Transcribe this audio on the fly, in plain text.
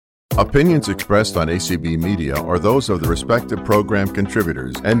Opinions expressed on ACB Media are those of the respective program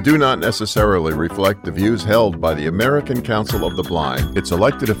contributors and do not necessarily reflect the views held by the American Council of the Blind, its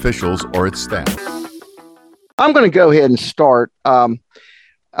elected officials, or its staff. I'm going to go ahead and start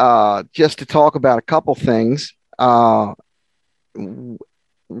just to talk about a couple things. One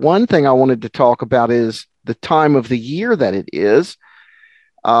thing I wanted to talk about is the time of the year that it is.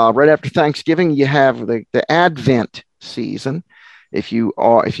 Right after Thanksgiving, you have the Advent season. If you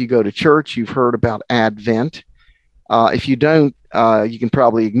go to church, you've heard about Advent. If you don't, you can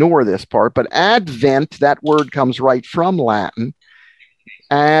probably ignore this part. But Advent, that word comes right from Latin.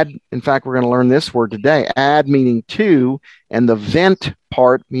 In fact, we're going to learn this word today. Ad meaning to, and the vent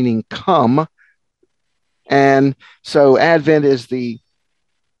part meaning come. And so Advent is the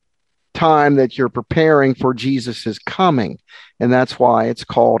time that you're preparing for Jesus's coming. And that's why it's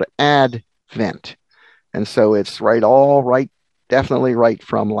called Advent. And so it's definitely right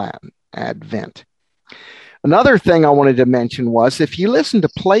from Latin, Advent. Another thing I wanted to mention was if you listen to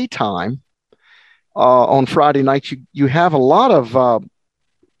Playtime on Friday nights, you have a lot of,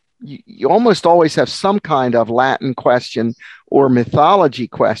 you almost always have some kind of Latin question or mythology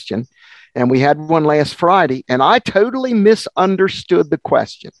question. And we had one last Friday, and I totally misunderstood the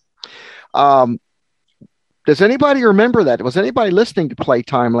question. Does anybody remember that? Was anybody listening to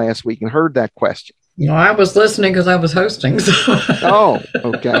Playtime last week and heard that question? No, I was listening because I was hosting. So. Oh,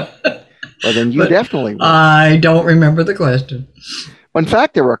 okay. Well, then you definitely were. I don't remember the question. Well, in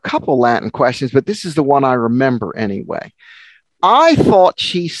fact, there were a couple Latin questions, but this is the one I remember anyway. I thought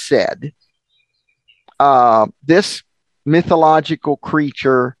she said this mythological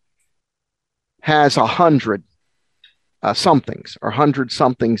creature has 100 somethings or 100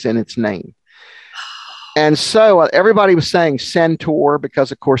 somethings in its name. And so everybody was saying centaur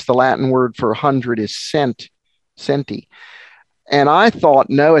because, of course, the Latin word for 100 is centi. And I thought,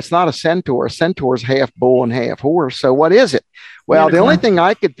 no, it's not a centaur. A centaur is half bull and half horse. So what is it? Well, the only thing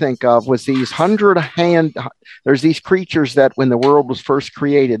I could think of was these 100 there's these creatures that when the world was first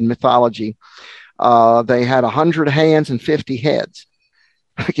created in mythology, they had 100 hands and 50 heads.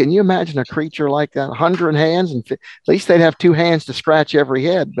 Can you imagine a creature like that? 100 hands, and at least they'd have 2 hands to scratch every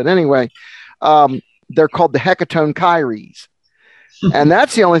head. But anyway, they're called the Hekatonchires. And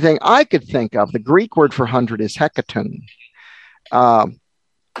that's the only thing I could think of. The Greek word for 100 is hekaton.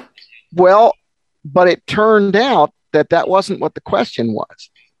 Well, but it turned out that wasn't what the question was.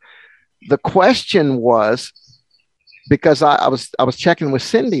 The question was, because I was checking with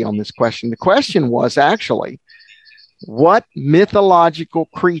Cindy on this question. The question was actually, what mythological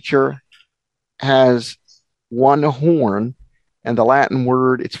creature has one horn? And the Latin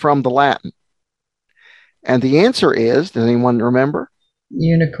word, it's from the Latin. And the answer is, does anyone remember?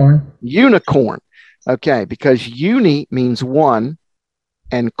 Unicorn. Unicorn. Okay, because uni means one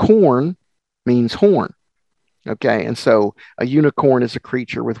and corn means horn. Okay, and so a unicorn is a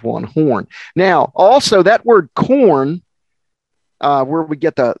creature with one horn. Now, also that word corn, where we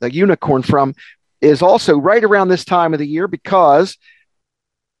get the unicorn from, is also right around this time of the year because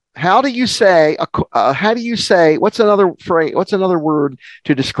how do you say, what's another phrase, what's another word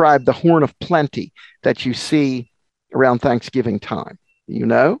to describe the horn of plenty that you see around Thanksgiving time? You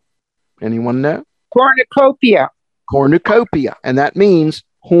know? Anyone know? Cornucopia. Cornucopia. And that means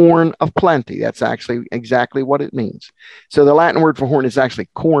horn of plenty. That's actually exactly what it means. So the Latin word for horn is actually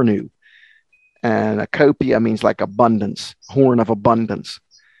cornu. And a copia means like abundance, horn of abundance.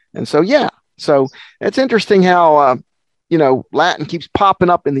 And so, yeah. So it's interesting how, Latin keeps popping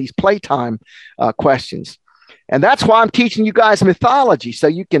up in these Playtime questions. And that's why I'm teaching you guys mythology, so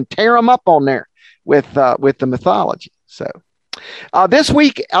you can tear them up on there with the mythology. So this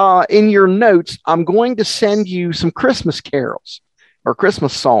week in your notes, I'm going to send you some Christmas carols or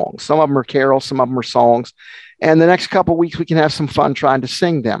Christmas songs. Some of them are carols, some of them are songs. And the next couple of weeks, we can have some fun trying to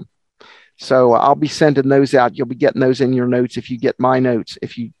sing them. So I'll be sending those out. You'll be getting those in your notes if you get my notes,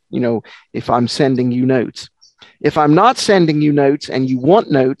 if I'm sending you notes. If I'm not sending you notes and you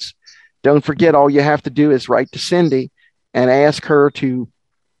want notes, don't forget all you have to do is write to Cindy and ask her to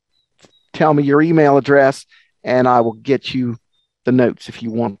tell me your email address, and I will get you the notes if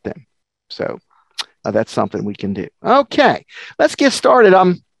you want them. So that's something we can do. Okay, let's get started.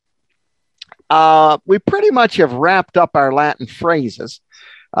 We pretty much have wrapped up our Latin phrases.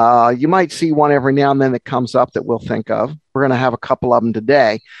 You might see one every now and then that comes up that we'll think of. We're going to have a couple of them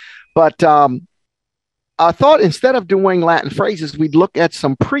today. But I thought instead of doing Latin phrases, we'd look at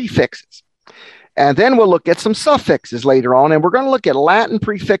some prefixes. And then we'll look at some suffixes later on, and we're going to look at Latin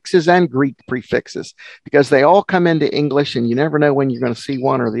prefixes and Greek prefixes because they all come into English, and you never know when you're going to see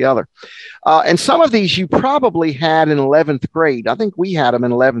one or the other. And some of these you probably had in 11th grade. I think we had them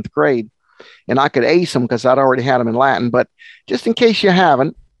in 11th grade, and I could ace them because I'd already had them in Latin. But just in case you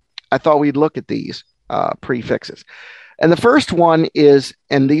haven't, I thought we'd look at these prefixes. And the first one is,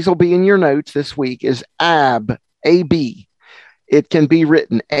 and these will be in your notes this week, is ab, A-B. It can be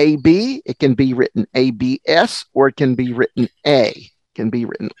written AB, it can be written ABS, or it can be written A. It can be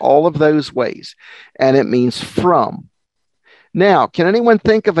written all of those ways. And it means from. Now, can anyone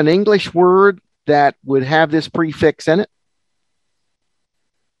think of an English word that would have this prefix in it?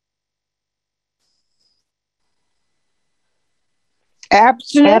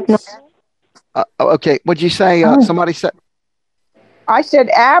 Abstinence. Okay, what'd you say? Somebody said? I said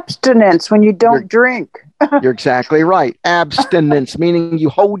abstinence when you don't drink. You're exactly right. Abstinence, meaning you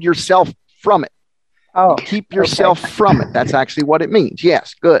hold yourself from it. Oh, you keep yourself from it. That's actually what it means.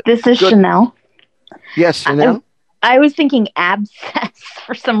 Yes, good. This is good. Chanel. Yes, Chanel. I was thinking abscess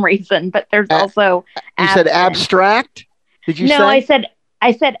for some reason, but there's also you said abstract? Did you say? No, I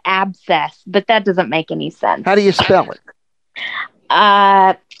said abscess, but that doesn't make any sense. How do you spell it?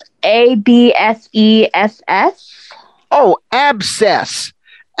 ABSESS. Oh, abscess.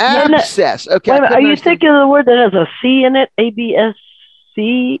 Abscess. Okay. Wait a minute, are you thinking of the word that has a C in it?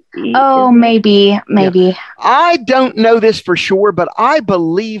 ABSC? Oh, maybe. Yeah. I don't know this for sure, but I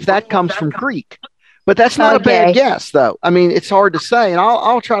believe that comes from Greek. But that's not a bad guess, though. I mean, it's hard to say, and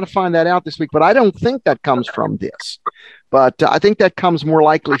I'll try to find that out this week. But I don't think that comes from this. But I think that comes more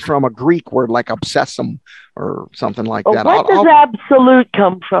likely from a Greek word like obsessum or something like that. What does absolute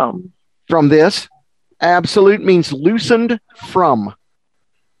come from? From this. Absolute means loosened from.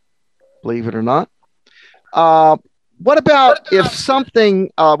 Believe it or not. What about if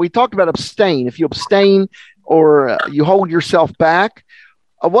something, we talked about abstain. If you abstain or you hold yourself back.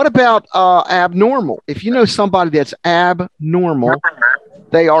 What about abnormal? If you know somebody that's abnormal,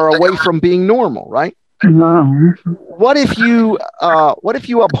 they are away from being normal, right? no. What if you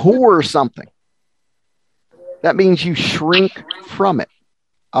abhor something? That means you shrink from it.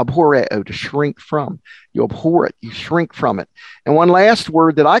 Abhorreo, to shrink from. You abhor it. You shrink from it. And one last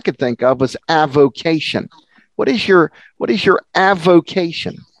word that I could think of was avocation. What is your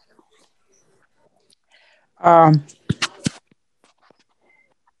avocation?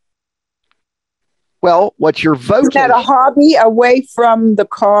 Well, what's your vocation? Is that a hobby away from the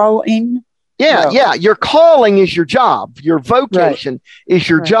calling? Yeah, no. Yeah. Your calling is your job. Your vocation is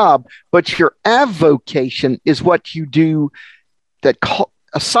your job, but your avocation is what you do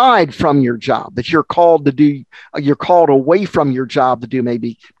aside from your job that you're called to do. You're called away from your job to do,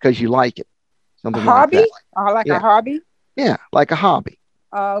 maybe because you like it. Something hobby? Like that. Like a hobby? Yeah, like a hobby.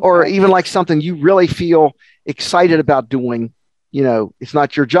 Okay. Or even like something you really feel excited about doing. You know, it's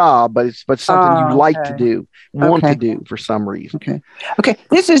not your job, but something you like to do, want to do for some reason. Okay.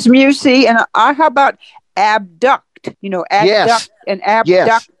 This is Musi, and how about abduct? You know, abduct and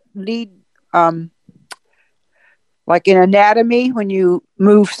abduct lead, like in anatomy when you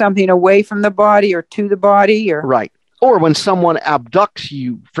move something away from the body or to the body, or right. Or when someone abducts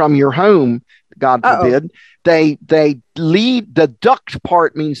you from your home, God forbid, they lead. The duct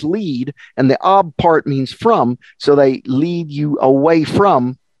part means lead, and the ob part means from. So they lead you away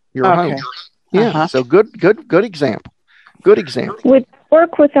from your home. Yeah. So good example. Good example. Would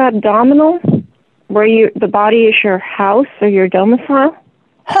work with abdominal, where the body is your house or your domicile?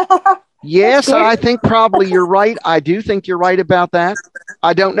 Yes, I think probably you're right. I do think you're right about that.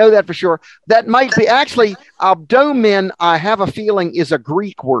 I don't know that for sure. That might be actually abdomen. I have a feeling is a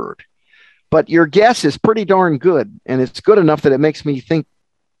Greek word. But your guess is pretty darn good, and it's good enough that it makes me think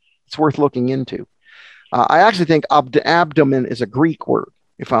it's worth looking into. I actually think abdomen is a Greek word,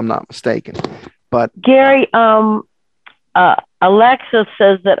 if I'm not mistaken. But Gary, Alexa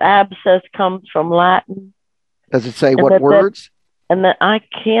says that abscess comes from Latin. Does it say what words? And that I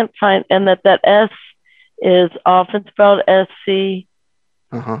can't find, and that S is often spelled SC.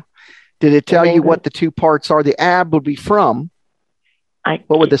 Did it tell you what the two parts are? The ab would be from.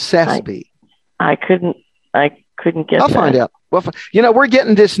 What would the cess be? I couldn't get I'll find out. Well, we're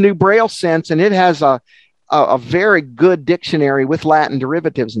getting this new Braille Sense, and it has a very good dictionary with Latin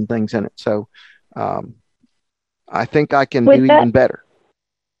derivatives and things in it. So I think I can do even better.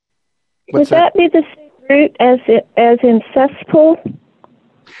 Would that be the same root as in cesspool?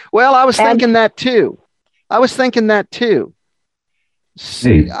 Well, I was thinking that too.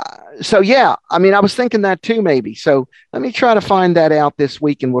 So, yeah, I mean, I was thinking that too, maybe. So let me try to find that out this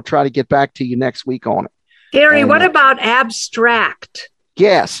week, and we'll try to get back to you next week on it. Gary, what about abstract?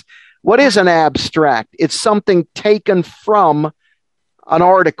 Yes. What is an abstract? It's something taken from an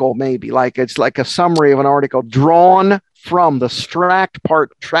article, maybe it's like a summary of an article drawn from the tract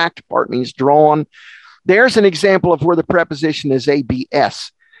part. Tract part means drawn. There's an example of where the preposition is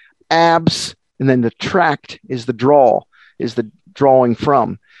abs, abs, and then the tract is the drawing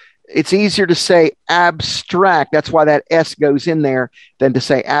from. It's easier to say abstract. That's why that S goes in there than to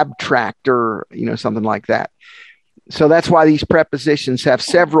say abstract or, something like that. So that's why these prepositions have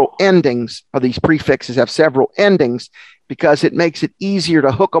several endings, or these prefixes have several endings, because it makes it easier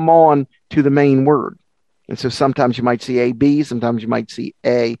to hook them on to the main word. And so sometimes you might see AB, sometimes you might see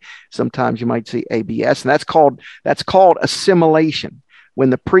A, sometimes you might see ABS. And that's called assimilation, when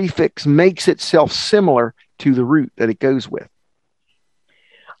the prefix makes itself similar to the root that it goes with.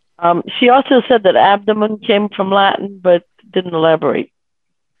 She also said that abdomen came from Latin, but didn't elaborate.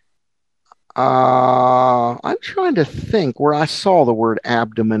 I'm trying to think where I saw the word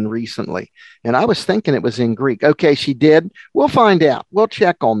abdomen recently, and I was thinking it was in Greek. Okay, she did. We'll find out. We'll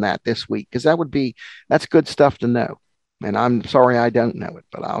check on that this week, because that's good stuff to know. And I'm sorry I don't know it,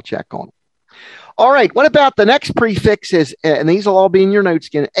 but I'll check on it. All right, what about the next prefix and these will all be in your notes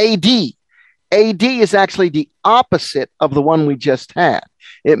again, AD. AD is actually the opposite of the one we just had.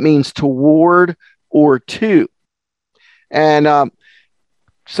 It means toward or to. And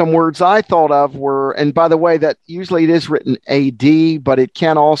some words I thought of were, and by the way, that usually it is written AD, but it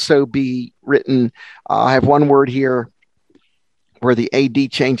can also be written, I have one word here where the AD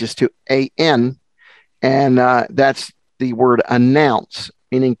changes to AN, and that's the word announce,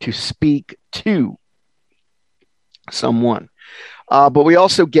 meaning to speak to someone. But we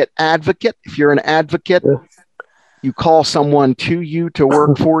also get advocate. If you're an advocate, you call someone to you to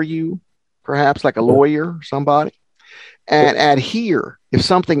work for you, perhaps like a lawyer or somebody. And adhere. If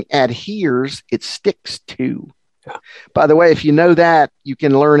something adheres, it sticks to. Yeah. By the way, if you know that, you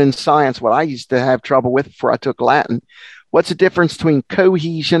can learn in science what I used to have trouble with before I took Latin. What's the difference between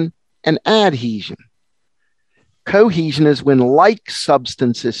cohesion and adhesion? Cohesion is when like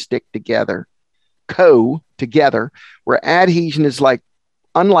substances stick together, together, where adhesion is like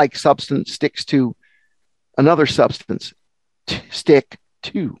unlike substance sticks to another substance, stick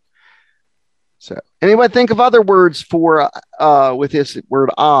to. So, anybody think of other words for with this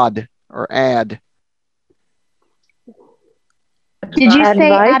word odd or add? Did you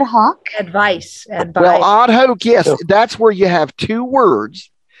say ad hoc? Advice. Well, ad hoc, yes. That's where you have two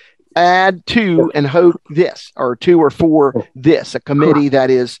words, add to and hoc this, or to or for this, a committee that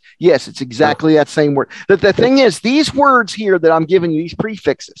is, yes, it's exactly that same word. The thing is, these words here that I'm giving you, these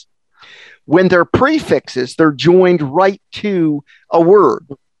prefixes, when they're prefixes, they're joined right to a word.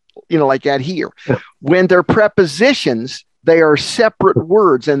 Like adhere. When they're prepositions, they are separate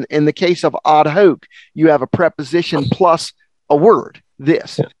words. And in the case of ad hoc, you have a preposition plus a word,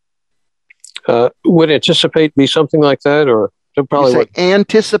 this. Would anticipate be something like that? Or probably would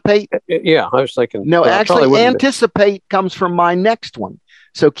anticipate? Yeah, I was thinking. No, actually, anticipate comes from my next one.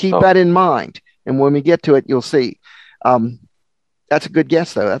 So keep that in mind. And when we get to it, you'll see. That's a good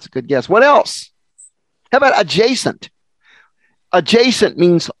guess, though. That's a good guess. What else? How about adjacent? Adjacent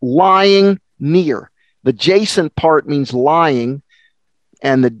means lying near. The adjacent part means lying,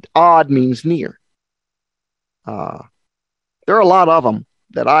 and the odd means near. There are a lot of them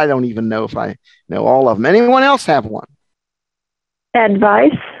that I don't even know if I know all of them. Anyone else have one?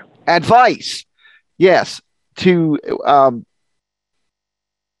 Advice. Advice. Yes. To,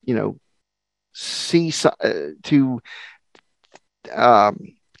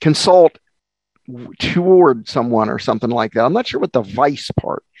 consult toward someone or something like that. I'm not sure what the vice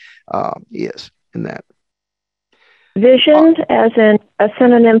part is in that. Vision as in a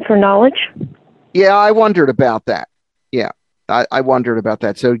synonym for knowledge? Yeah, I wondered about that. Yeah, I wondered about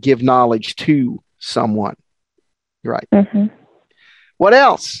that. So give knowledge to someone. Right. Mm-hmm. What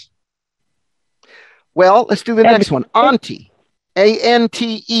else? Well, let's do the next one. Ante.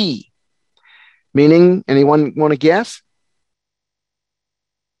 A-N-T-E. Meaning, anyone want to guess?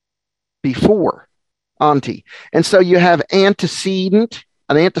 Before, ante. And so you have antecedent.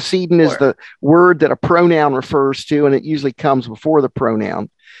 An antecedent is the word that a pronoun refers to, and it usually comes before the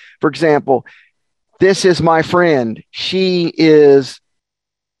pronoun. For example, this is my friend. She is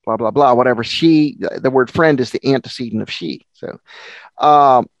blah, blah, blah, whatever. The word friend is the antecedent of she. So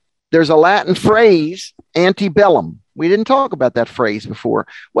there's a Latin phrase, antebellum. We didn't talk about that phrase before.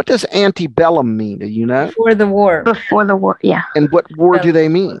 What does antebellum mean? Do you know? Before the war. Before the war, yeah. And what war do they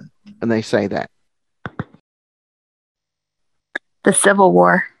mean when they say that? The Civil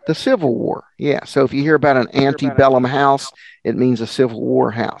War. The Civil War, yeah. So if you hear about an antebellum house, it means a Civil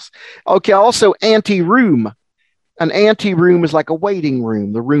War house. Okay, also anteroom. an ante room is like a waiting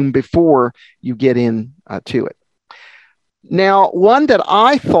room, the room before you get in to it. Now, one that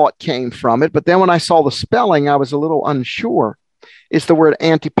I thought came from it, but then when I saw the spelling, I was a little unsure, is the word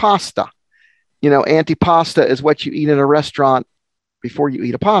antipasta. Antipasta is what you eat in a restaurant before you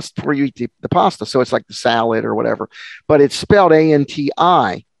eat the pasta. So it's like the salad or whatever, but it's spelled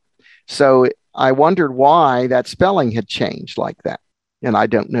A-N-T-I. So I wondered why that spelling had changed like that. And I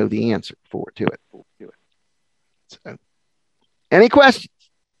don't know the answer to it. So, any questions?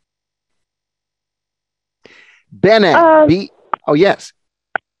 Bene. Oh, yes.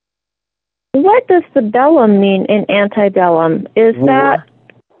 What does the bellum mean in antebellum? Is war. That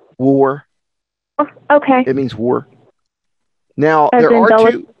war? Oh, okay. It means war. Now,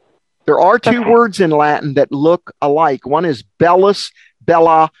 there are two words in Latin that look alike. One is bellus,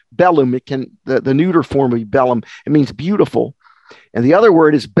 bella, bellum. It can the neuter form of bellum. It means beautiful. And the other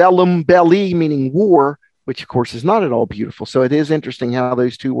word is bellum, belli, meaning war, which of course is not at all beautiful. So it is interesting how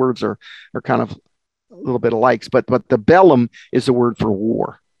those two words are kind of a little bit alike. But the bellum is the word for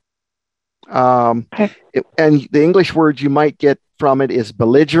war. And the English word you might get from it is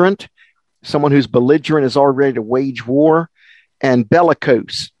belligerent. Someone who's belligerent is all ready to wage war. And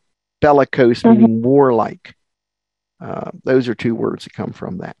bellicose meaning warlike. Those are two words that come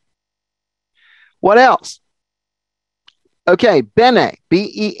from that. What else? Okay, bene,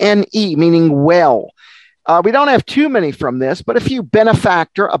 B-E-N-E, meaning well. We don't have too many from this, but a few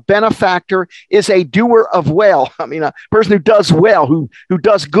benefactor. A benefactor is a doer of well. I mean, a person who does well, who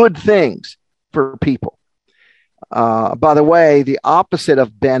does good things for people. By the way, the opposite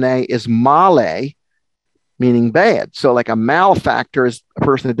of bene is male, meaning bad. So like a malefactor is a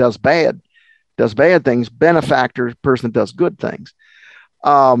person that does bad things. Benefactor is a person that does good things.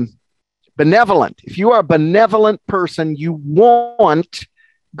 Benevolent. If you are a benevolent person, you want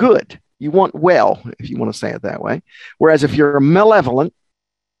good. You want well, if you want to say it that way. Whereas if you're malevolent,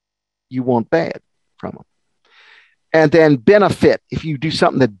 you want bad from them. And then benefit. If you do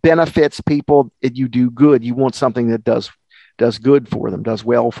something that benefits people, you do good. You want something that does good for them, does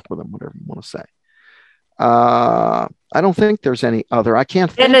well for them, whatever you want to say. I don't think there's any other. I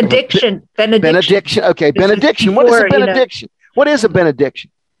can't think. Benediction. Benediction. Okay, benediction. What is a benediction? What is a benediction?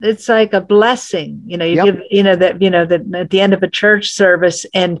 It's like a blessing, you give, that at the end of a church service,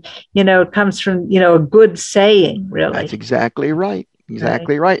 and, it comes from, a good saying, really. That's exactly right.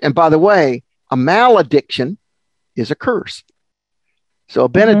 Exactly right. And by the way, a malediction is a curse. So a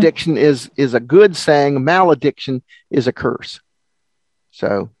benediction is a good saying. A malediction is a curse.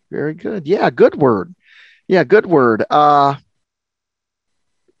 So very good. Yeah. Good word. Yeah. Good word. I'm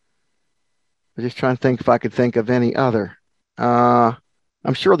just trying to think if I could think of any other.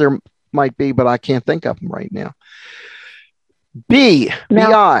 I'm sure there might be, but I can't think of them right now.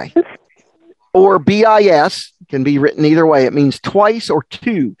 B-I, or B-I-S, can be written either way. It means twice or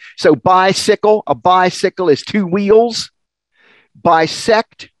two. So bicycle, a bicycle is two wheels.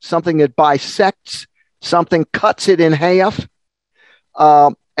 Bisect, something that bisects, something cuts it in half.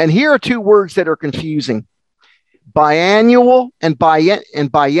 And here are two words that are confusing. Biannual and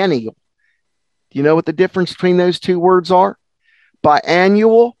biennial. Do you know what the difference between those two words are?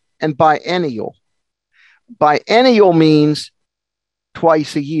 Biannual and biennial. Biennial means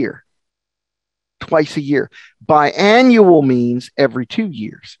twice a year. Twice a year. Biannual means every 2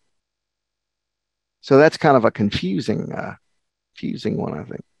 years. So that's kind of a confusing one, I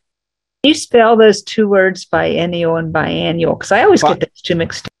think. Can you spell those two words, biennial and biannual? Because I always get those two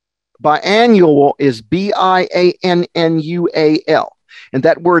mixed up. Biannual is B-I-A-N-N-U-A-L. And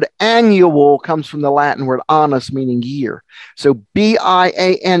that word annual comes from the Latin word annus, meaning year. So B-I-A-N-N-U-A-L.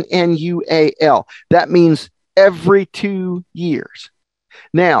 That means every 2 years.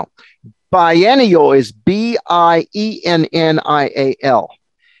 Now, biennial is B-I-E-N-N-I-A-L.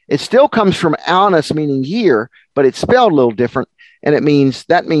 It still comes from annus, meaning year, but it's spelled a little different. And that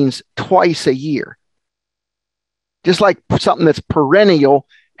means twice a year. Just like something that's perennial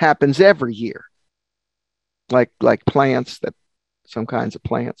happens every year. Like plants, some kinds of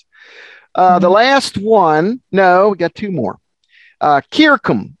plants. The last one, we got two more.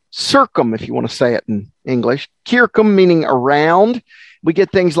 Circum, if you want to say it in English. Circum meaning around. We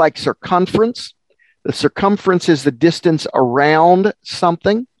get things like circumference. The circumference is the distance around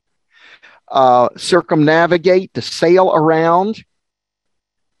something. Circumnavigate, to sail around.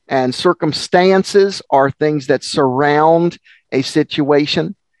 And circumstances are things that surround a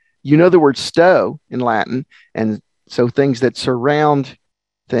situation. You know the word sto in Latin, and so things that surround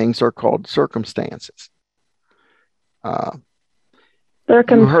things are called circumstances.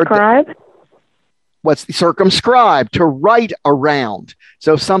 Circumscribe? What's the circumscribe? To write around.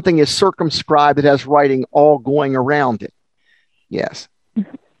 So if something is circumscribed, it has writing all going around it. Yes.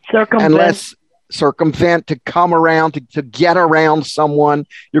 Circumvent. Circumvent, to come around, to get around someone.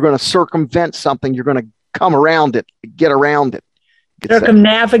 You're going to circumvent something. You're going to come around it, get around it.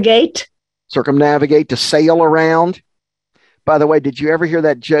 Circumnavigate. Circumnavigate, to sail around. By the way, did you ever hear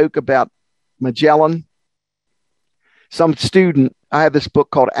that joke about Magellan? Some student, I have this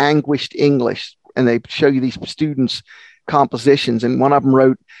book called Anguished English, and they show you these students' compositions. And one of them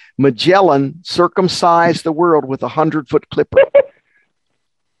wrote, Magellan circumcised the world with 100-foot clipper.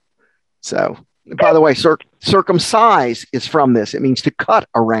 So, by the way, circumcise is from this. It means to cut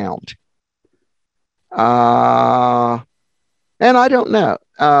around. And I don't know.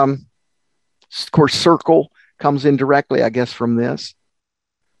 Of course, circle comes indirectly, I guess, from this.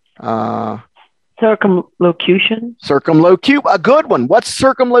 Circumlocution. A good one. What's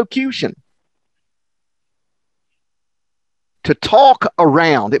circumlocution? To talk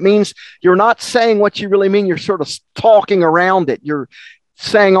around. It means you're not saying what you really mean. You're sort of talking around it. You're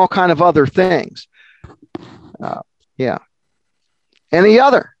saying all kind of other things. Yeah. Any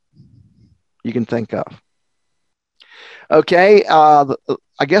other you can think of? Okay.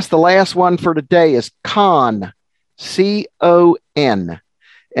 I guess the last one for today is con. C-O-N.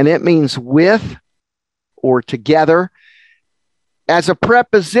 And it means with or together. As a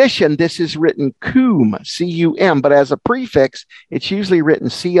preposition, this is written cum, C-U-M, but as a prefix, it's usually written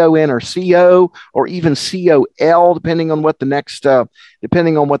C-O-N or C-O or even C-O-L, depending on what the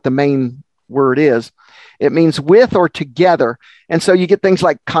main word is. It means with or together. And so you get things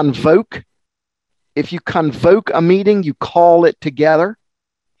like convoke. If you convoke a meeting, you call it together.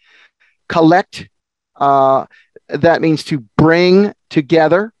 Collect, that means to bring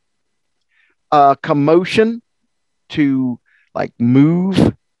together. Commotion, to like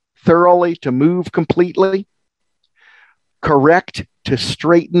move thoroughly, to move completely. Correct, to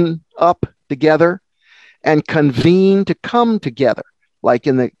straighten up together. And convene, to come together, like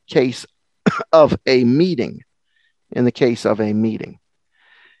in the case of a meeting.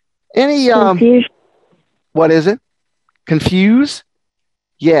 Any Confusion. What is it? Confuse?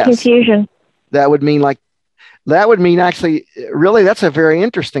 Yes. Confusion. That would mean actually, really, that's a very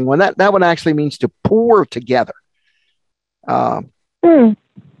interesting one. That one actually means to pour together.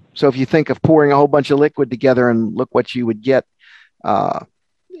 So if you think of pouring a whole bunch of liquid together and look what you would get,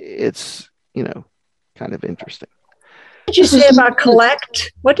 it's, kind of interesting. What did you say about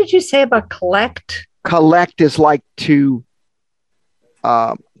collect? What did you say about collect? Collect is like to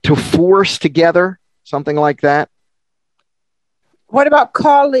force together, something like that. What about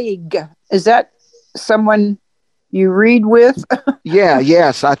colleague? Is that someone you read with?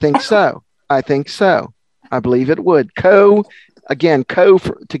 Yes, I think so. I believe it would. Co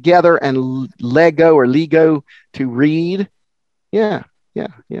for together, and lego or lego, to read. Yeah.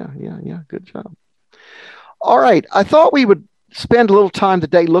 Good job. All right. I thought we would spend a little time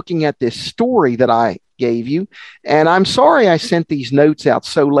today looking at this story that I gave you. And I'm sorry I sent these notes out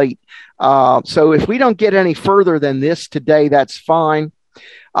so late. So if we don't get any further than this today, that's fine.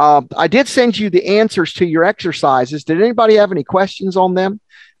 I did send you the answers to your exercises. Did anybody have any questions on them?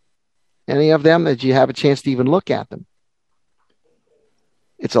 Any of them? Did you have a chance to even look at them?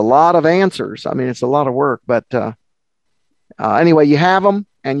 It's a lot of answers. I mean, it's a lot of work, but anyway, you have them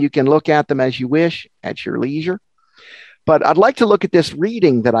and you can look at them as you wish at your leisure. But I'd like to look at this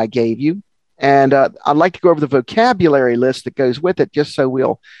reading that I gave you, and I'd like to go over the vocabulary list that goes with it, just so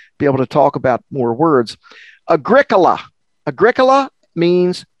we'll be able to talk about more words. Agricola. Agricola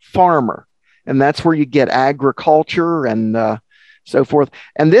means farmer, and that's where you get agriculture and so forth.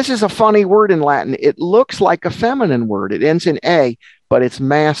 And this is a funny word in Latin. It looks like a feminine word. It ends in A, but it's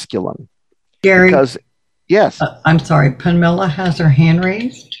masculine. Gary, because, yes. I'm sorry, Pamela has her hand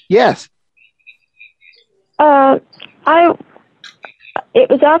raised. Yes. It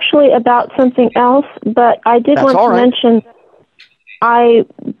was actually about something else, but I did want to mention I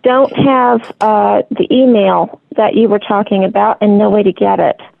don't have the email that you were talking about and no way to get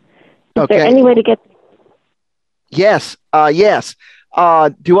it. Is there any way to get? Yes. Yes.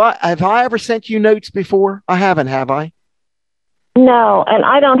 Have I ever sent you notes before? I haven't, have I? No, and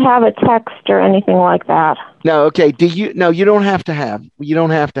I don't have a text or anything like that. No. Okay. No, you don't have to have. You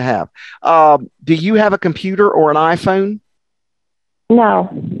don't have to have. Do you have a computer or an iPhone? No.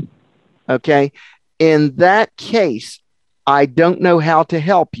 Okay. In that case, I don't know how to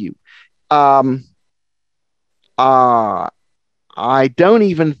help you. I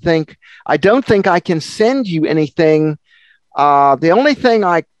don't think I can send you anything. The only thing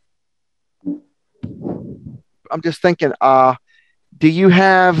I'm just thinking, Do you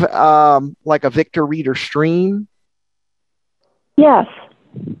have like a Victor Reader Stream? Yes.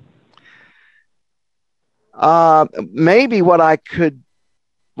 Maybe what I could,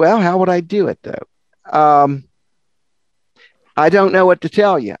 well, how would I do it though? I don't know what to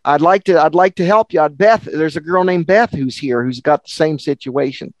tell you. I'd like to help you. Beth, there's a girl named Beth who's here who's got the same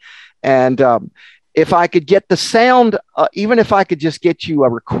situation. And if I could get the sound, even if I could just get you a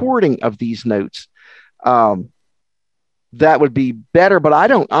recording of these notes, that would be better. But I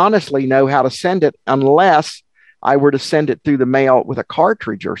don't honestly know how to send it unless I were to send it through the mail with a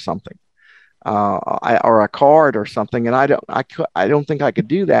cartridge or something, or a card or something. And I don't think I could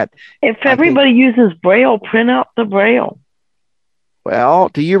do that. If everybody uses Braille, print out the Braille. Well,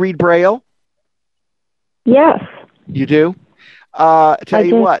 do you read Braille? Yes. You do? Tell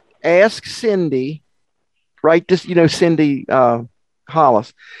you what, ask Cindy, write this, Cindy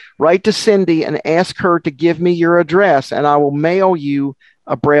Hollis, write to Cindy and ask her to give me your address and I will mail you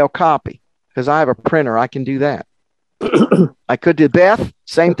a Braille copy because I have a printer. I can do that. I could do. Beth,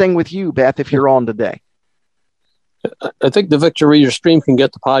 same thing with you, Beth, if you're on today. I think the Victor Reader Stream can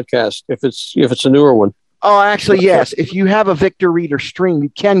get the podcast if it's a newer one. Oh, actually, yes. If you have a Victor Reader Stream, you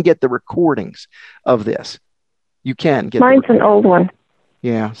can get the recordings of this. You can get. Mine's an old one.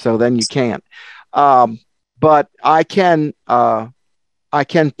 Yeah, so then you can't. But I can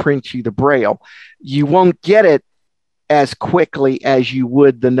print you the Braille. You won't get it as quickly as you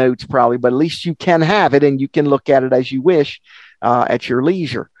would the notes probably, but at least you can have it and you can look at it as you wish at your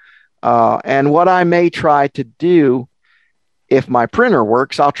leisure. And what I may try to do, if my printer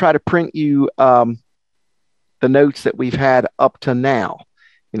works, I'll try to print you the notes that we've had up to now.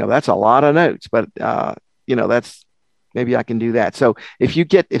 That's a lot of notes, but that's, maybe I can do that. So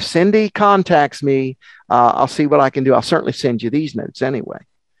if Cindy contacts me, I'll see what I can do. I'll certainly send you these notes anyway.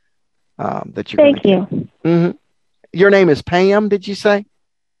 Thank you. Mm-hmm. Your name is Pam, did you say?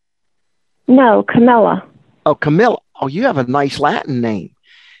 No, Camilla. Oh, Camilla. Oh, you have a nice Latin name.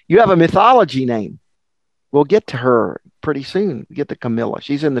 You have a mythology name. We'll get to her pretty soon. We'll get to Camilla.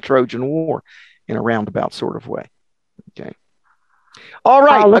 She's in the Trojan War in a roundabout sort of way. Okay. All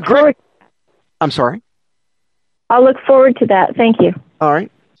right. I'm sorry. I'll look forward to that. Thank you. All right.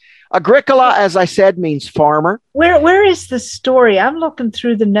 Agricola, as I said, means farmer. Where is the story? I'm looking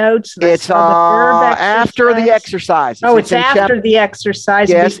through the notes. It's after the exercise. Oh, it's after the exercise.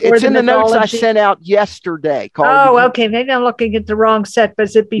 Yes, it's in the notes I sent out yesterday. Okay. Maybe I'm looking at the wrong set. But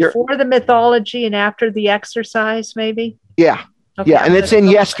is it before the mythology and after the exercise, maybe? Yeah. Okay, yeah, and it's in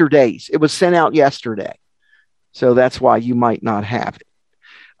yesterday's. It was sent out yesterday. So that's why you might not have it.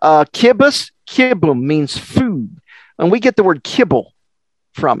 Kibbus, kibbum means food. And we get the word kibble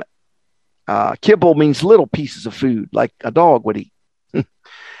from it. Kibble means little pieces of food, like a dog would eat.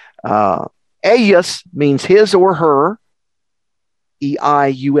 Eius means his or her,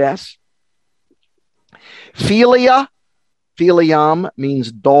 E-I-U-S. Philia, philiam means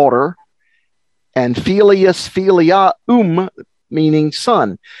daughter, and filius, filiaum, meaning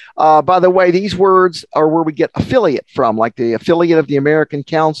son. By the way, these words are where we get affiliate from, like the affiliate of the American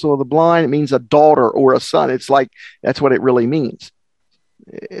Council of the Blind. It means a daughter or a son. It's like, that's what it really means.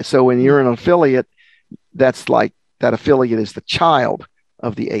 So when you're an affiliate, that's like that affiliate is the child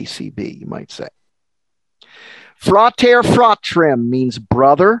of the ACB, you might say. Frater fratrem means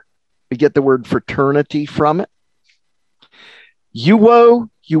brother. We get the word fraternity from it. Uo,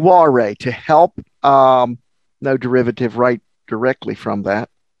 uare, to help. No derivative right directly from that.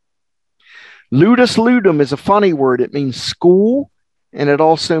 Ludus ludum is a funny word. It means school, and it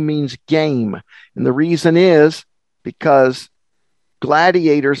also means game. And the reason is because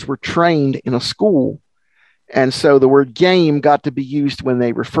gladiators were trained in a school. And so the word game got to be used when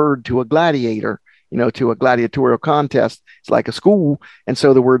they referred to a gladiator, to a gladiatorial contest. It's like a school. And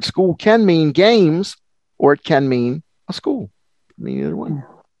so the word school can mean games, or it can mean a school. I mean, either one.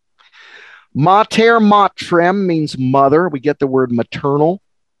 Mater matrem means mother. We get the word maternal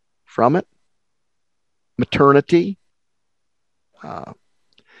from it. Maternity.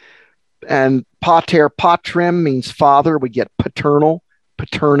 And pater patrem means father. We get paternal,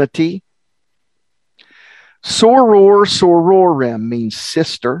 paternity. Soror sororem means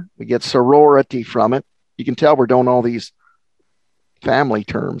sister. We get sorority from it. You can tell we're doing all these family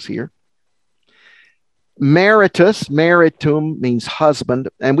terms here. Maritus, maritum means husband,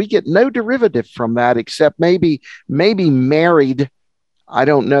 and we get no derivative from that except maybe married. I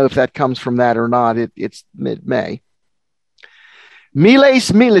don't know if that comes from that or not. It's mid-May.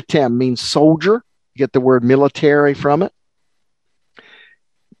 Miles militem means soldier. You get the word military from it.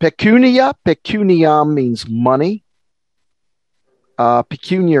 Pecunia, pecuniam means money.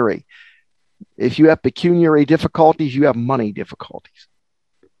 Pecuniary. If you have pecuniary difficulties, you have money difficulties.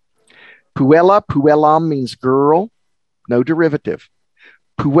 Puella, puellam means girl, no derivative.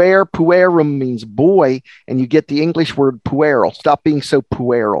 Puer, puerum means boy, and you get the English word puerile. Stop being so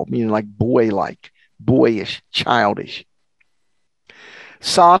puerile, meaning like boy-like, boyish, childish.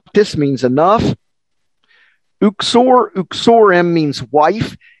 Satis means enough. Uxor, uxorem means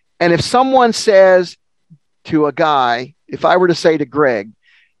wife. And if someone says to a guy, if I were to say to Greg,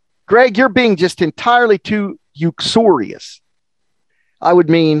 you're being just entirely too uxorious, I would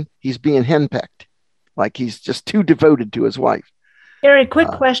mean he's being henpecked, like he's just too devoted to his wife. Gary, quick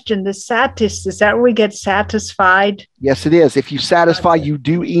question. The satis, is that where we get satisfied? Yes, it is. If you satisfy, you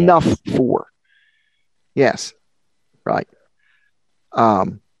do enough for. Yes, right.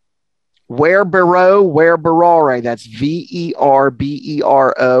 Verbero, verberare, that's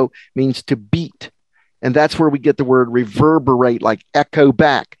verbero, means to beat. And that's where we get the word reverberate, like echo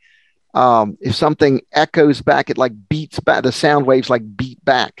back. If something echoes back, it like beats back. The sound waves like beat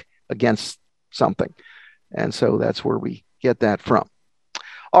back against something. And so that's where we get that from.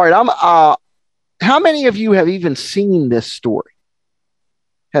 All right. How many of you have even seen this story?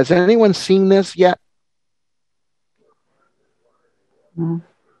 Has anyone seen this yet?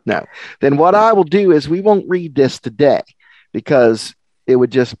 No. Then what I will do is we won't read this today because it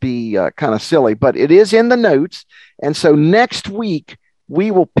would just be kind of silly, but it is in the notes. And so next week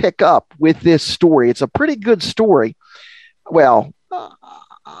we will pick up with this story. It's a pretty good story. Well,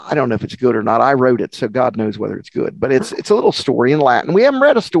 I don't know if it's good or not. I wrote it, so God knows whether it's good, but it's a little story in Latin. We haven't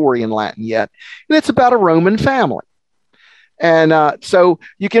read a story in Latin yet. It's about a Roman family. And so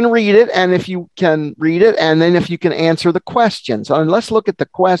you can read it, and if you can read it, and then if you can answer the questions. And let's look at the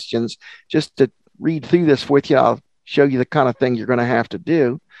questions just to read through this with you. I'll show you the kind of thing you're going to have to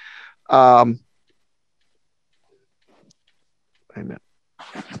do. Wait a minute.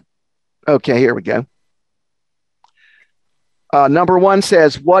 Okay, here we go. Number 1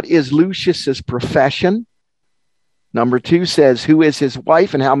 says, what is Lucius's profession? Number 2 says, who is his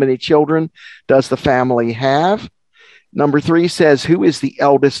wife and how many children does the family have? Number 3 says, who is the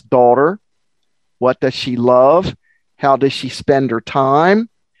eldest daughter? What does she love? How does she spend her time?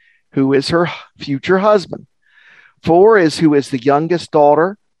 Who is her future husband? 4 is, who is the youngest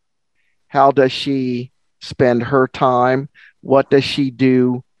daughter? How does she spend her time? What does she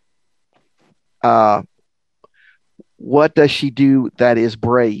do? What does she do that is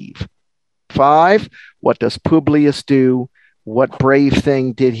brave? 5, what does Publius do? What brave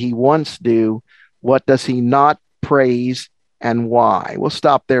thing did he once do? What does he not praise and why? We'll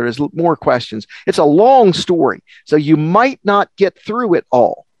stop there. There's more questions. It's a long story, so you might not get through it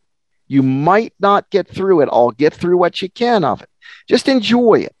all. You might not get through it all. Get through what you can of it. Just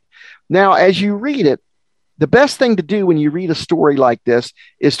enjoy it. Now, as you read it, the best thing to do when you read a story like this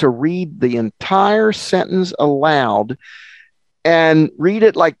is to read the entire sentence aloud and read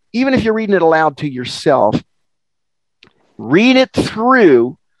it like, even if you're reading it aloud to yourself, read it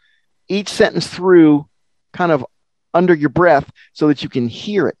through, each sentence through, kind of under your breath so that you can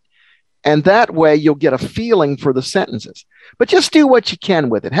hear it. And that way you'll get a feeling for the sentences. But just do what you can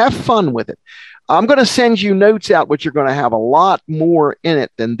with it. Have fun with it. I'm going to send you notes out, which are going to have a lot more in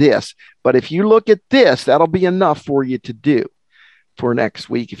it than this. But if you look at this, that'll be enough for you to do for next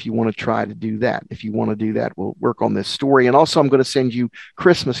week if you want to try to do that. If you want to do that, we'll work on this story. And also, I'm going to send you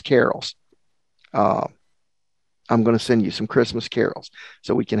Christmas carols. I'm going to send you some Christmas carols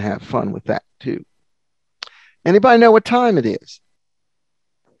so we can have fun with that too. Anybody know what time it is?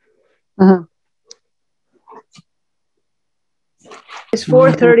 Mm-hmm. It's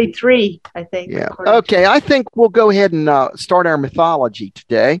 4:33, I think. Yeah. Okay. I think we'll go ahead and start our mythology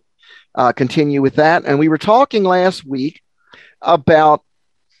today. Continue with that. And we were talking last week about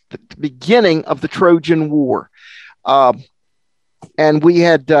the beginning of the Trojan War. And we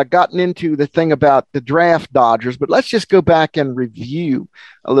had gotten into the thing about the draft dodgers, but let's just go back and review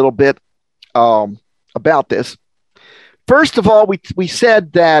a little bit about this. First of all, we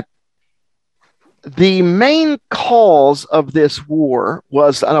said that the main cause of this war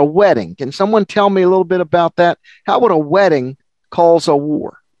was a wedding. Can someone tell me a little bit about that? How would a wedding cause a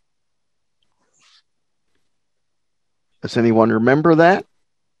war? Does anyone remember that?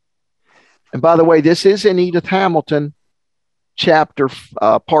 And by the way, this is in Edith Hamilton chapter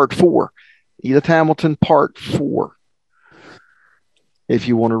part 4. Edith Hamilton part 4. If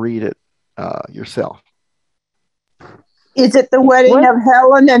you want to read it yourself. Is it the wedding of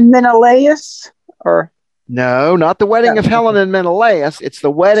Helen and Menelaus? Or no, not the wedding of Helen and Menelaus. It's the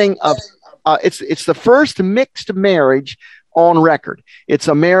wedding of it's the first mixed marriage on record. It's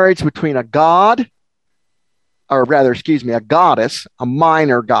a marriage between a god, or rather, a goddess, a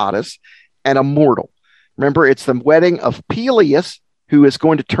minor goddess, and immortal. Remember, it's the wedding of Peleus, who is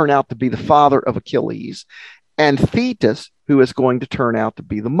going to turn out to be the father of Achilles, and Thetis, who is going to turn out to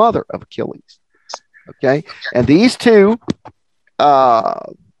be the mother of Achilles. Okay, and these two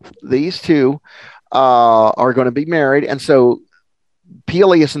are going to be married, and so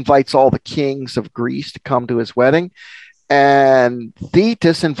Peleus invites all the kings of Greece to come to his wedding, and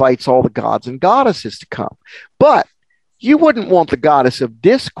Thetis invites all the gods and goddesses to come. But you wouldn't want the goddess of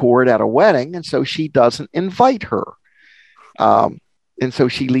discord at a wedding, and so she doesn't invite her. And so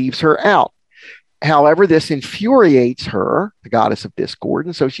she leaves her out. However, this infuriates her, the goddess of discord,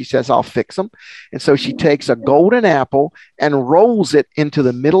 and so she says, I'll fix them. And so she takes a golden apple and rolls it into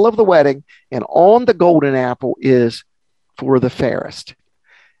the middle of the wedding, and on the golden apple is for the fairest.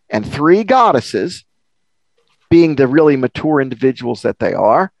 And three goddesses, being the really mature individuals that they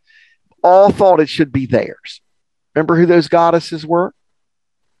are, all thought it should be theirs. Remember who those goddesses were?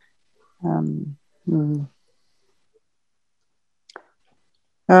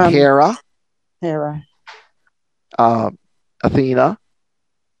 Hera, Athena,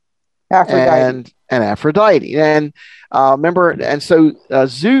 Aphrodite. and Aphrodite. And remember, and so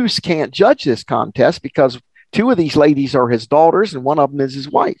Zeus can't judge this contest because two of these ladies are his daughters and one of them is his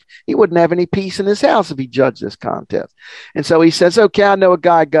wife. He wouldn't have any peace in his house if he judged this contest. And so he says, okay, I know a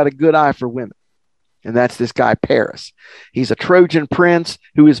guy got a good eye for women. And that's this guy, Paris. He's a Trojan prince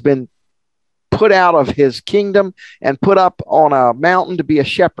who has been put out of his kingdom and put up on a mountain to be a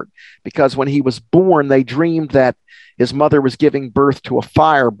shepherd, because when he was born, they dreamed that his mother was giving birth to a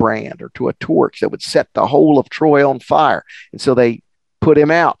firebrand or to a torch that would set the whole of Troy on fire. And so they put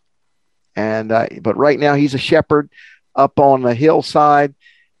him out. And but right now he's a shepherd up on the hillside.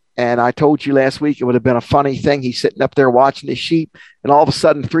 And I told you last week it would have been a funny thing. He's sitting up there watching his sheep, and all of a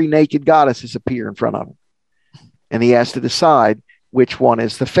sudden 3 naked goddesses appear in front of him. And he has to decide which one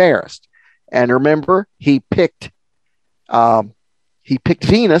is the fairest. And remember, he picked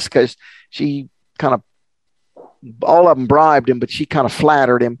Venus because she kind of, all of them bribed him, but she kind of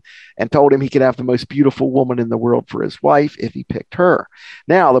flattered him and told him he could have the most beautiful woman in the world for his wife if he picked her.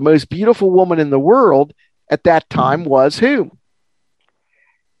 Now, the most beautiful woman in the world at that time was who?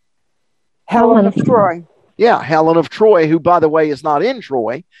 Helen of Troy. Yeah, Helen of Troy, who, by the way, is not in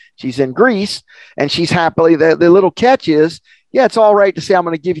Troy. She's in Greece, and she's happily, the little catch is, yeah, it's all right to say, I'm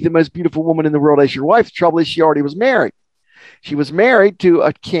going to give you the most beautiful woman in the world as your wife. The trouble is she already was married. She was married to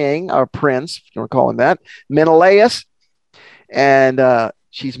a king, or a prince, if you want to call him that, Menelaus, and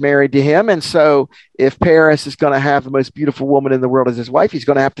she's married to him. And so if Paris is going to have the most beautiful woman in the world as his wife, he's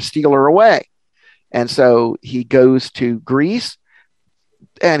going to have to steal her away. And so he goes to Greece,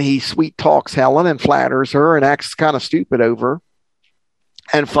 and he sweet talks Helen and flatters her and acts kind of stupid over her,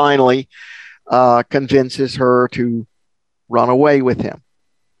 and finally convinces her to run away with him.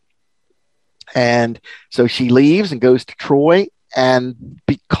 And so she leaves and goes to Troy. And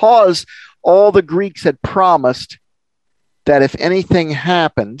because all the Greeks had promised that if anything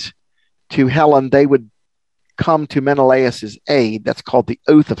happened to Helen, they would come to Menelaus's aid. That's called the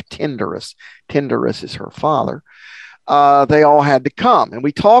Oath of Tyndarus. Tyndarus is her father. They all had to come. And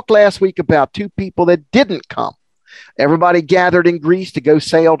we talked last week about 2 people that didn't come. Everybody gathered in Greece to go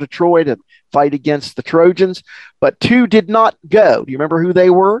sail to Troy to fight against the Trojans, but 2 did not go. Do you remember who they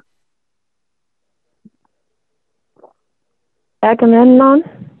were?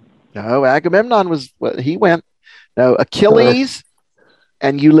 Agamemnon? No, Agamemnon he went. No, Achilles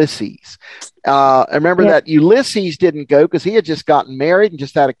and Ulysses. Remember that Ulysses didn't go because he had just gotten married and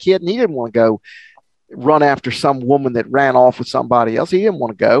just had a kid, and he didn't want to go run after some woman that ran off with somebody else. He didn't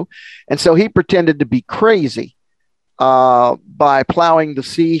want to go. And so he pretended to be crazy by plowing the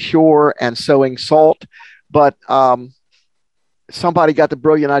seashore and sowing salt. But somebody got the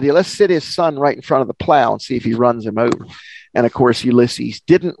brilliant idea, let's sit his son right in front of the plow and see if he runs him over. And of course, Ulysses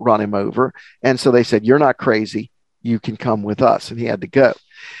didn't run him over. And so they said, you're not crazy. You can come with us. And he had to go.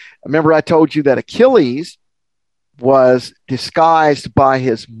 Remember, I told you that Achilles was disguised by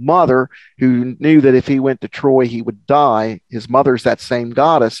his mother, who knew that if he went to Troy, he would die. His mother's that same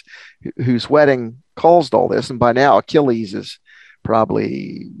goddess whose wedding caused all this. And by now, Achilles is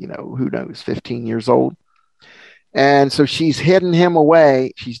probably, who knows, 15 years old. And so she's hidden him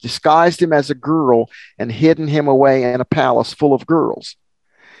away. She's disguised him as a girl and hidden him away in a palace full of girls.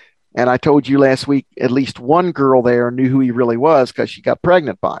 And I told you last week, at least one girl there knew who he really was because she got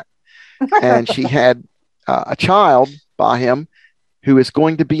pregnant by him. And she had a child by him who is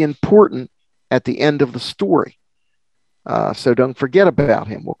going to be important at the end of the story. So don't forget about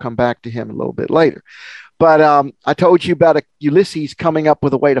him. We'll come back to him a little bit later. But I told you about Ulysses coming up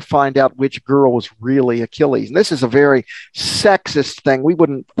with a way to find out which girl was really Achilles. And this is a very sexist thing. We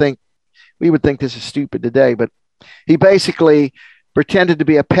wouldn't think We would think this is stupid today, but he basically pretended to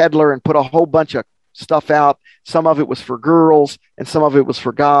be a peddler and put a whole bunch of stuff out. Some of it was for girls and some of it was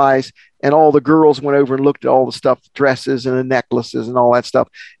for guys. And all the girls went over and looked at all the stuff, dresses and the necklaces and all that stuff.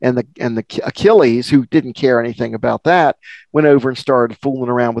 And the Achilles, who didn't care anything about that, went over and started fooling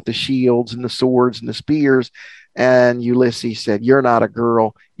around with the shields and the swords and the spears. And Ulysses said, "You're not a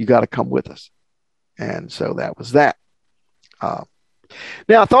girl. You got to come with us." And so that was that.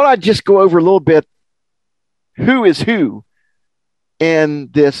 Now, I thought I'd just go over a little bit who is who in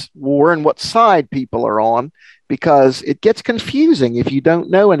this war and what side people are on, because it gets confusing if you don't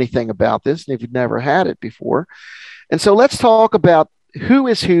know anything about this and if you've never had it before. And so let's talk about who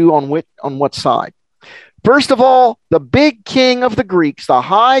is who on what side. First of all, the big king of the Greeks, the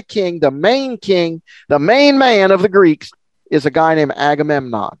high king, the main man of the Greeks is a guy named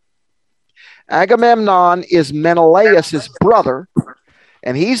Agamemnon. Agamemnon is Menelaus' brother,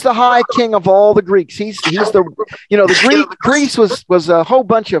 and he's the high king of all the Greeks. He's Greece was a whole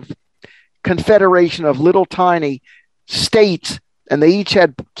bunch of confederation of little tiny states, and they each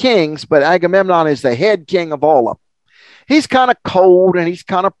had kings, but Agamemnon is the head king of all of them. He's kind of cold and he's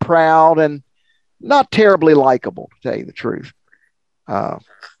kind of proud and not terribly likable, to tell you the truth,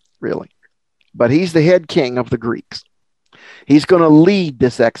 really. But he's the head king of the Greeks. He's going to lead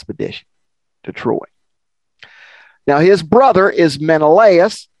this expedition to Troy. Now, his brother is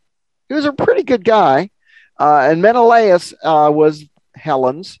Menelaus, who's a pretty good guy, and Menelaus was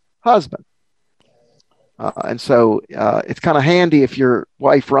Helen's husband. And so it's kind of handy if your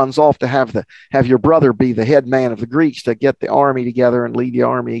wife runs off to have your brother be the head man of the Greeks to get the army together and lead the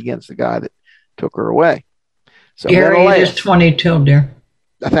army against the guy that took her away. So Gary, Menelaus, it is 22, dear.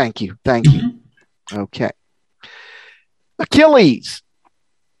 Thank you. Okay. Achilles.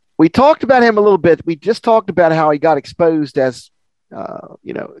 We talked about him a little bit. We just talked about how he got exposed as, how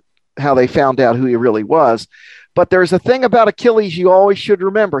they found out who he really was. But there's a thing about Achilles you always should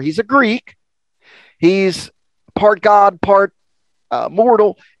remember. He's a Greek. He's part God, part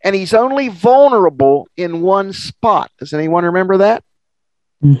mortal, and he's only vulnerable in one spot. Does anyone remember that?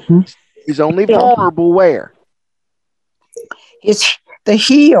 Mm-hmm. He's only vulnerable where? It's the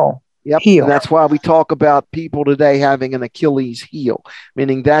heel. Yep. Heel. And that's why we talk about people today having an Achilles heel,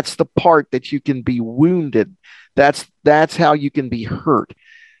 meaning that's the part that you can be wounded. That's how you can be hurt.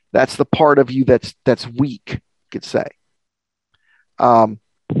 That's the part of you that's weak, you could say.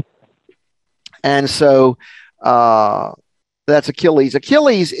 And so that's Achilles.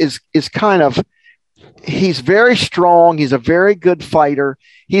 Achilles is kind of, he's very strong. He's a very good fighter.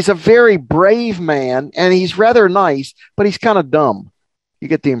 He's a very brave man, and he's rather nice, but he's kind of dumb. You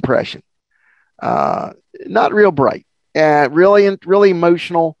get the impression. Not real bright. Really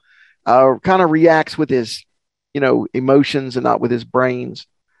emotional. Kind of reacts with his, emotions and not with his brains.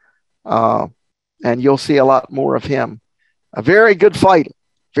 And you'll see a lot more of him. A very good fighter.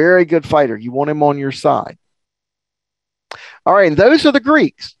 Very good fighter. You want him on your side. All right, and those are the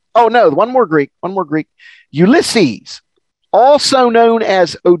Greeks. Oh, no, one more Greek. Ulysses, also known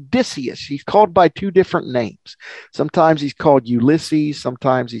as Odysseus. He's called by two different names. Sometimes he's called Ulysses.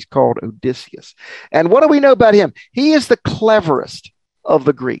 Sometimes he's called Odysseus. And what do we know about him? He is the cleverest of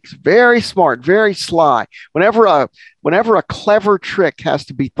the Greeks. Very smart, very sly. Whenever a clever trick has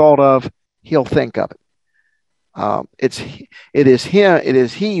to be thought of, he'll think of it. It is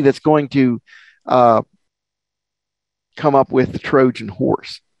he that's going to come up with the Trojan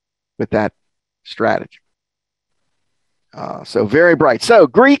horse with that strategy. So very bright. So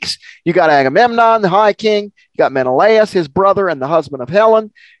Greeks, you got Agamemnon, the high king. You got Menelaus, his brother and the husband of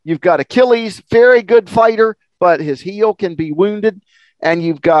Helen. You've got Achilles, very good fighter, but his heel can be wounded. And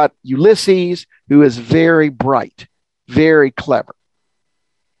you've got Ulysses, who is very bright, very clever.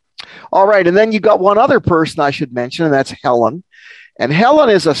 All right, and then you got one other person I should mention, and that's Helen. And Helen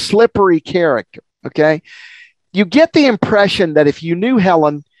is a slippery character, okay? You get the impression that if you knew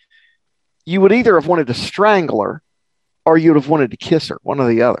Helen, you would either have wanted to strangle her or you'd have wanted to kiss her, one or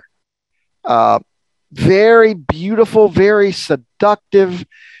the other. Very beautiful, very seductive,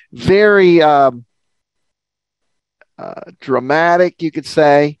 very dramatic, you could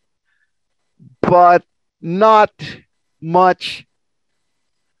say, but not much.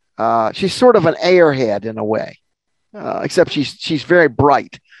 She's sort of an airhead in a way, except she's very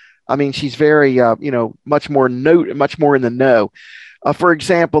bright. I mean, she's very, much more in the know. For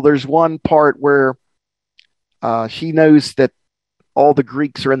example, there's one part where she knows that all the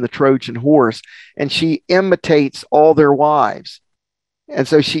Greeks are in the Trojan horse, and she imitates all their wives. And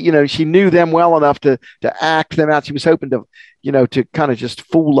so she knew them well enough to act them out. She was hoping to, to kind of just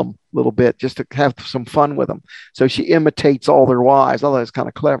fool them a little bit, just to have some fun with them. So she imitates all their wives. Although it's kind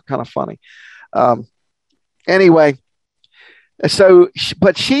of clever, kind of funny. Anyway,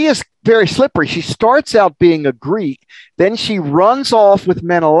 but she is very slippery. She starts out being a Greek, then she runs off with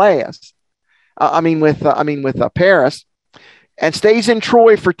Menelaus. With Paris, and stays in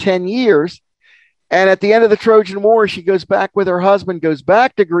Troy for 10 years. And at the end of the Trojan War, she goes back with her husband, goes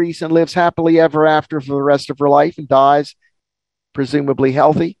back to Greece, and lives happily ever after for the rest of her life, and dies, presumably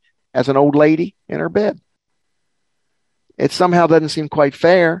healthy, as an old lady in her bed. It somehow doesn't seem quite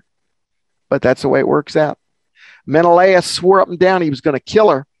fair, but that's the way it works out. Menelaus swore up and down he was going to kill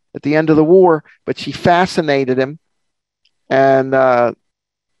her at the end of the war, but she fascinated him and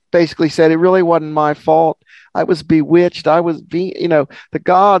basically said, it really wasn't my fault. I was bewitched. The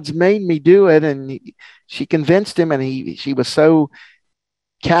gods made me do it. And she convinced him, and she was so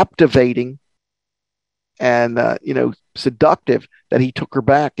captivating and, seductive that he took her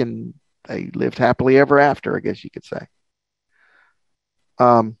back, and they lived happily ever after, I guess you could say.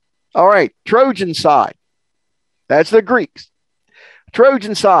 All right. Trojan side. That's the Greeks.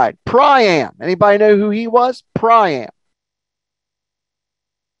 Trojan side. Priam. Anybody know who he was? Priam.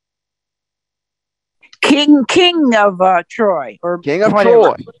 King of Troy, or King of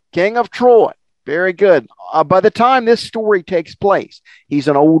whatever. Troy. King of Troy. Very good. By the time this story takes place, he's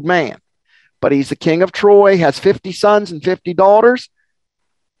an old man, but he's the king of Troy, has 50 sons and 50 daughters,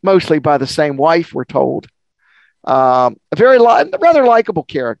 mostly by the same wife, we're told. A rather likable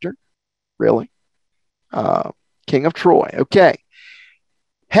character, really. King of Troy. Okay.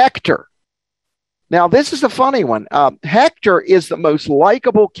 Hector. Now, this is a funny one. Hector is the most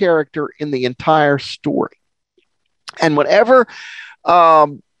likable character in the entire story. And whenever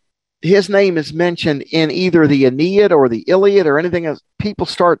his name is mentioned in either the Aeneid or the Iliad or anything else, people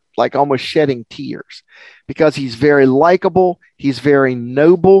start like almost shedding tears because he's very likable. He's very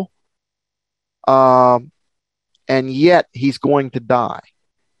noble. And yet he's going to die.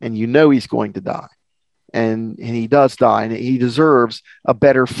 And he's going to die. And he does die. And he deserves a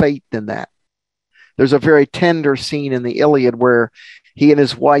better fate than that. There's a very tender scene in the Iliad where he and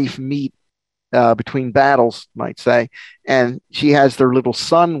his wife meet between battles, might say, and she has their little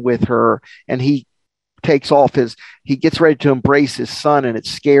son with her, and he gets ready to embrace his son, and it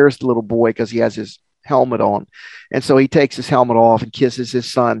scares the little boy because he has his helmet on. And so he takes his helmet off and kisses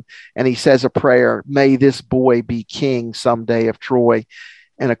his son, and he says a prayer, "May this boy be king someday of Troy."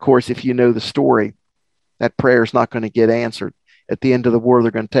 And of course, if you know the story, that prayer is not going to get answered. At the end of the war,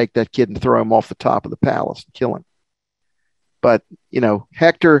 they're going to take that kid and throw him off the top of the palace and kill him. But,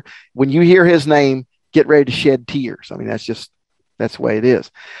 Hector, when you hear his name, get ready to shed tears. I mean, that's the way it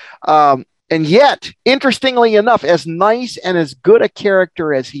is. And yet, interestingly enough, as nice and as good a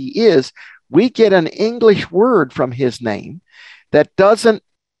character as he is, we get an English word from his name that doesn't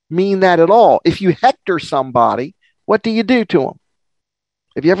mean that at all. If you Hector somebody, what do you do to him?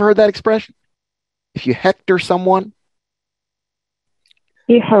 Have you ever heard that expression? If you Hector someone,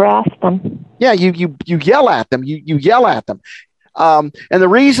 you harass them. Yeah, you yell at them. You yell at them. And the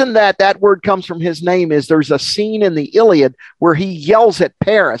reason that word comes from his name is there's a scene in the Iliad where he yells at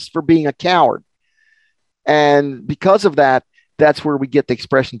Paris for being a coward. And because of that, that's where we get the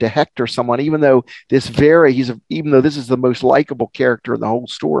expression to Hector someone, even though this is the most likable character in the whole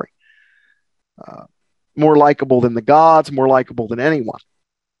story. More likable than the gods, more likable than anyone.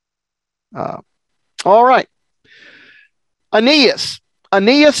 All right. Aeneas.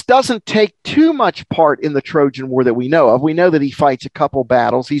 Aeneas doesn't take too much part in the Trojan War that we know of. We know that he fights a couple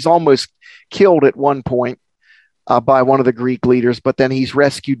battles. He's almost killed at one point by one of the Greek leaders, but then he's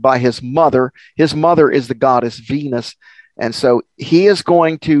rescued by his mother. His mother is the goddess Venus. And so he is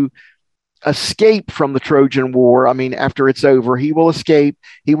going to escape from the Trojan War. I mean, after it's over, he will escape.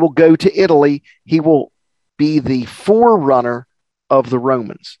 He will go to Italy. He will be the forerunner of the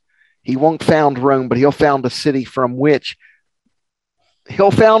Romans. He won't found Rome, but he'll found a city from which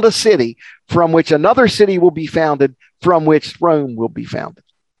another city will be founded, from which Rome will be founded.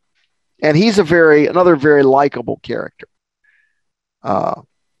 And he's another very likable character,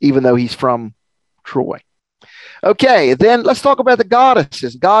 even though he's from Troy. Okay, then let's talk about the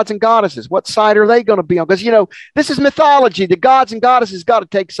goddesses, gods and goddesses. What side are they going to be on? Because, this is mythology. The gods and goddesses got to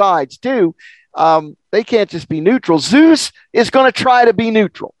take sides too. They can't just be neutral. Zeus is going to try to be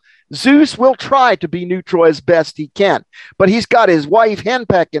neutral. Zeus will try to be neutral as best he can, but he's got his wife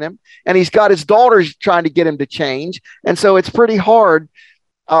henpecking him, and he's got his daughters trying to get him to change. And so it's pretty hard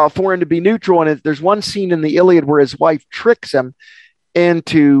for him to be neutral. And there's one scene in the Iliad where his wife tricks him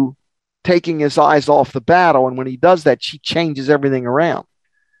into taking his eyes off the battle. And when he does that, she changes everything around.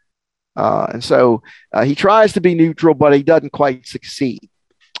 And so he tries to be neutral, but he doesn't quite succeed.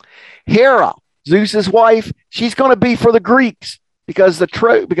 Hera, Zeus's wife, she's going to be for the Greeks because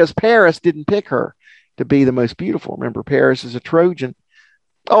because Paris didn't pick her to be the most beautiful. Remember, Paris is a Trojan.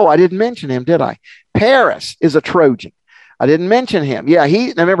 Oh, I didn't mention him, did I? Paris is a Trojan. I didn't mention him. Yeah,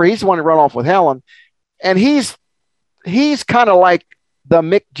 remember, he's the one to run off with Helen. And he's kind of like the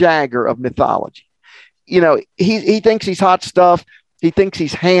Mick Jagger of mythology. You know, he thinks he's hot stuff. He thinks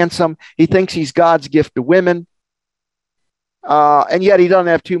he's handsome. He thinks he's God's gift to women. And yet he doesn't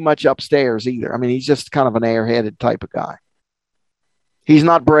have too much upstairs either. I mean, he's just kind of an airheaded type of guy. He's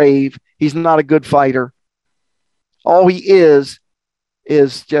not brave. He's not a good fighter. All he is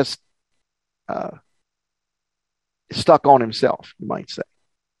just stuck on himself, you might say.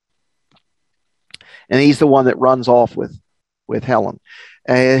 And he's the one that runs off with Helen.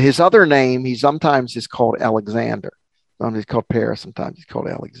 His other name, he sometimes is called Alexander. Sometimes he's called Paris. Sometimes he's called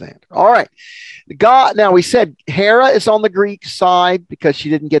Alexander. All right. Now we said Hera is on the Greek side because she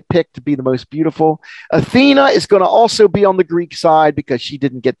didn't get picked to be the most beautiful. Athena is going to also be on the Greek side because she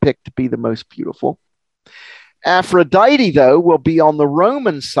didn't get picked to be the most beautiful. Aphrodite, though, will be on the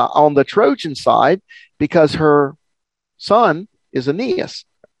Roman side, on the Trojan side, because her son is Aeneas.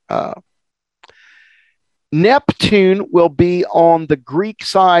 Neptune will be on the Greek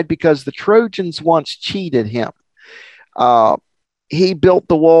side because the Trojans once cheated him. He built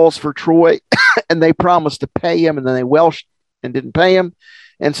the walls for Troy and they promised to pay him, and then they welched and didn't pay him.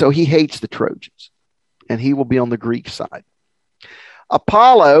 And so he hates the Trojans, and he will be on the Greek side.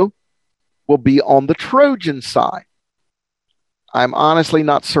 Apollo will be on the Trojan side. I'm honestly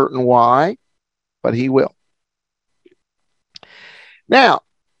not certain why, but he will. Now,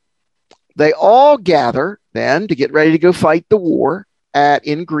 they all gather then to get ready to go fight the war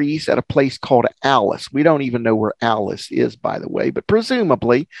in Greece at a place called Aulis. We don't even know where Aulis is, by the way, but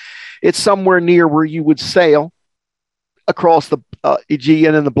presumably it's somewhere near where you would sail across the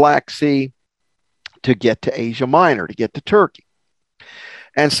Aegean and the Black Sea to get to Asia Minor, to get to Turkey.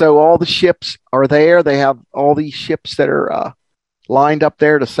 And so all the ships are there. They have all these ships that are lined up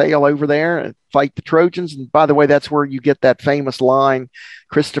there to sail over there and fight the Trojans. And by the way, that's where you get that famous line,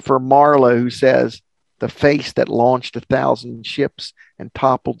 Christopher Marlowe, who says, "The face that launched 1,000 ships and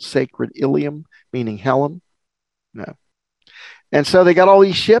toppled sacred Ilium," meaning Helen. No. And so they got all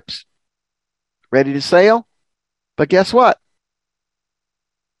these ships ready to sail. But guess what?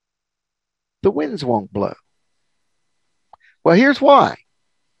 The winds won't blow. Well, here's why.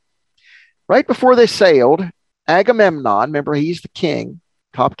 Right before they sailed, Agamemnon, remember, he's the king,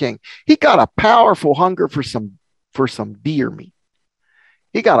 top king. He got a powerful hunger for some deer meat.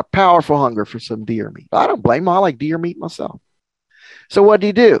 He got a powerful hunger for some deer meat. I don't blame him. I like deer meat myself. So what did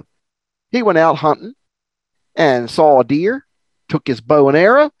he do? He went out hunting and saw a deer, took his bow and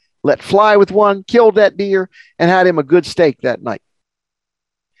arrow, let fly with one, killed that deer, and had him a good steak that night.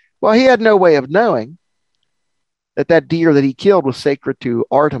 Well, he had no way of knowing that deer that he killed was sacred to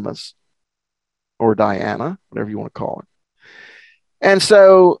Artemis or Diana, whatever you want to call her. And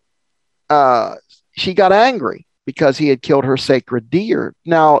so she got angry because he had killed her sacred deer.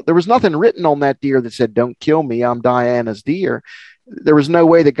 Now, there was nothing written on that deer that said, "Don't kill me, I'm Diana's deer." There was no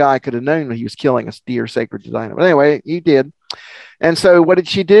way the guy could have known that he was killing a deer sacred to Diana. But anyway, he did. And so what did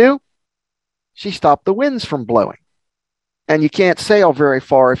she do? She stopped the winds from blowing. And you can't sail very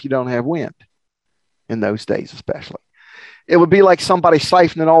far if you don't have wind, in those days especially. It would be like somebody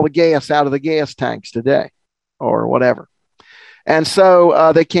siphoning all the gas out of the gas tanks today or whatever. And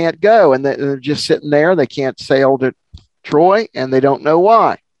so they can't go, and they're just sitting there. They can't sail to Troy, and they don't know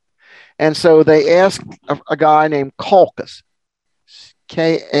why. And so they ask a guy named Calchas,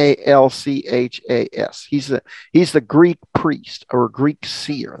 Kalchas. He's the Greek priest or Greek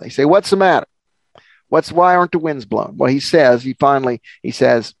seer. They say, "What's the matter? Why aren't the winds blowing?" Well, he says,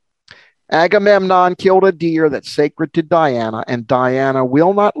 Agamemnon killed a deer that's sacred to Diana, and Diana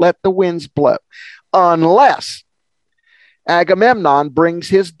will not let the winds blow unless Agamemnon brings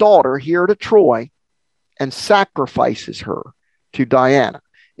his daughter here to Troy and sacrifices her to Diana.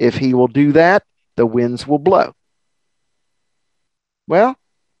 If he will do that, the winds will blow. Well,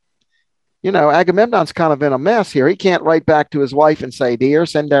 you know, Agamemnon's kind of in a mess here. He can't write back to his wife and say, "Dear,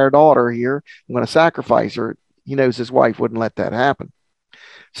 send our daughter here. I'm going to sacrifice her." He knows his wife wouldn't let that happen.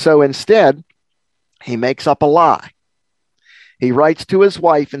 So instead, he makes up a lie. He writes to his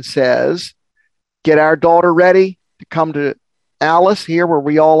wife and says, "Get our daughter ready to come to Aulis, here where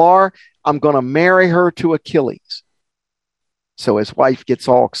we all are. I'm going to marry her to Achilles." So his wife gets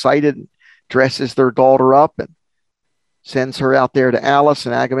all excited and dresses their daughter up, and sends her out there to Alice,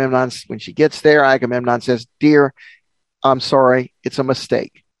 and Agamemnon, when she gets there, Agamemnon says, "Dear, I'm sorry, it's a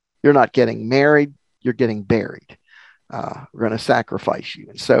mistake. You're not getting married, you're getting buried. We're going to sacrifice you."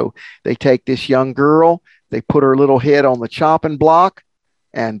 And so they take this young girl, they put her little head on the chopping block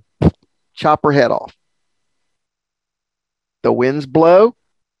and chop her head off. The winds blow,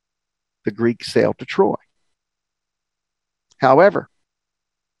 the Greeks sail to Troy. However,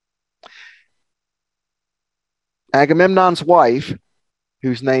 Agamemnon's wife,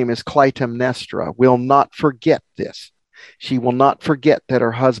 whose name is Clytemnestra, will not forget this. She will not forget that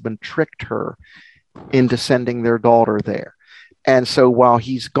her husband tricked her into sending their daughter there. And so while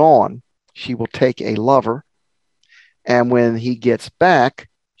he's gone, she will take a lover. And when he gets back,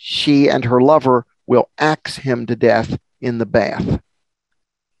 she and her lover will axe him to death in the bath.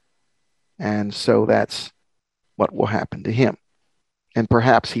 And so that's what will happen to him. And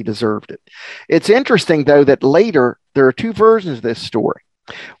perhaps he deserved it. It's interesting, though, that later there are two versions of this story.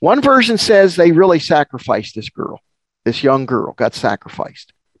 One version says they really sacrificed this girl. This young girl got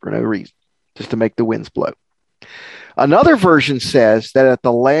sacrificed for no reason, just to make the winds blow. Another version says that at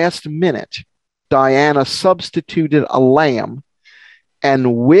the last minute, Diana substituted a lamb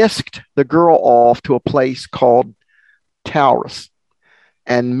and whisked the girl off to a place called Taurus.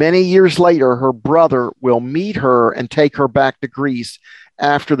 And many years later, her brother will meet her and take her back to Greece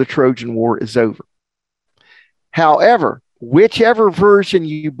after the Trojan War is over. However, whichever version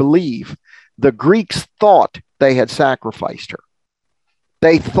you believe, the Greeks thought they had sacrificed her.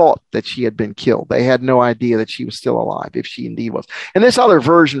 They thought that she had been killed. They had no idea that she was still alive, if she indeed was. And this other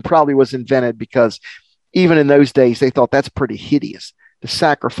version probably was invented because even in those days, they thought that's pretty hideous to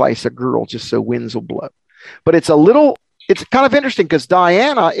sacrifice a girl just so winds will blow. But it's kind of interesting because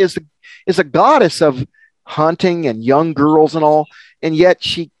Diana is a goddess of hunting and young girls and all, and yet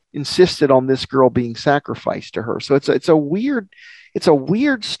she insisted on this girl being sacrificed to her. So it's a weird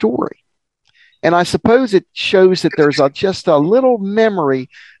story. And I suppose it shows that there's just a little memory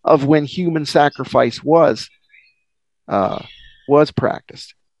of when human sacrifice was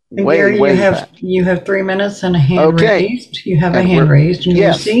practiced. Gary, you have 3 minutes and a hand raised. You have a hand raised. And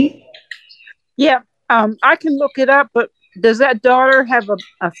yes. You see? Yeah, I can look it up, but does that daughter have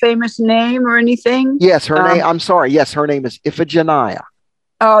a famous name or anything? Yes, her name. I'm sorry. Yes, her name is Iphigenia.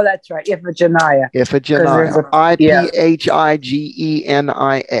 Oh, that's right, Iphigenia. Iphigenia.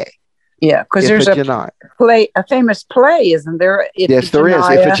 Iphigenia. Yeah, because there's a famous play, isn't there? Yes, there is.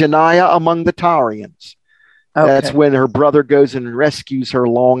 Iphigenia among the Taurians. Okay. That's when her brother goes and rescues her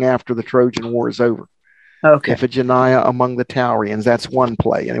long after the Trojan War is over. Okay. Iphigenia among the Taurians. That's one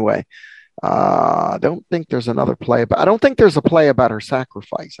play, anyway. I don't think there's another play, but I don't think there's a play about her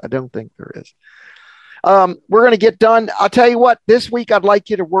sacrifice. I don't think there is. We're going to get done. I'll tell you what, this week I'd like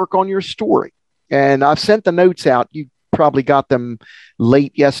you to work on your story. And I've sent the notes out. You probably got them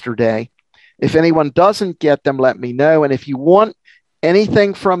late yesterday. If anyone doesn't get them, let me know. And if you want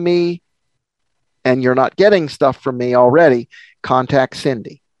anything from me and you're not getting stuff from me already, contact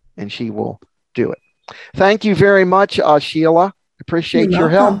Cindy and she will do it. Thank you very much, Sheila. Appreciate your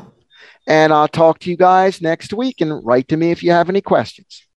help. And I'll talk to you guys next week, and write to me if you have any questions.